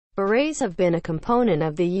Berets have been a component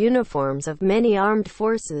of the uniforms of many armed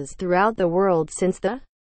forces throughout the world since the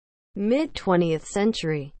mid-20th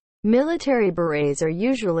century. Military berets are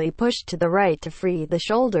usually pushed to the right to free the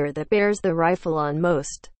shoulder that bears the rifle on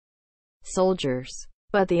most soldiers.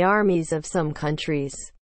 But the armies of some countries,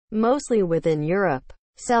 mostly within Europe,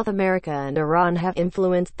 South America and Iran, have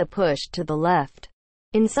influenced the push to the left.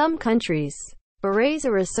 In some countries, berets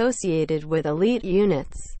are associated with elite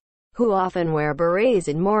units, who often wear berets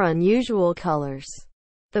in more unusual colors.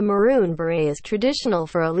 The maroon beret is traditional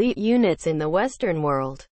for elite units in the Western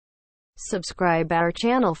world. Subscribe our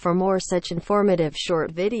channel for more such informative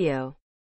short video.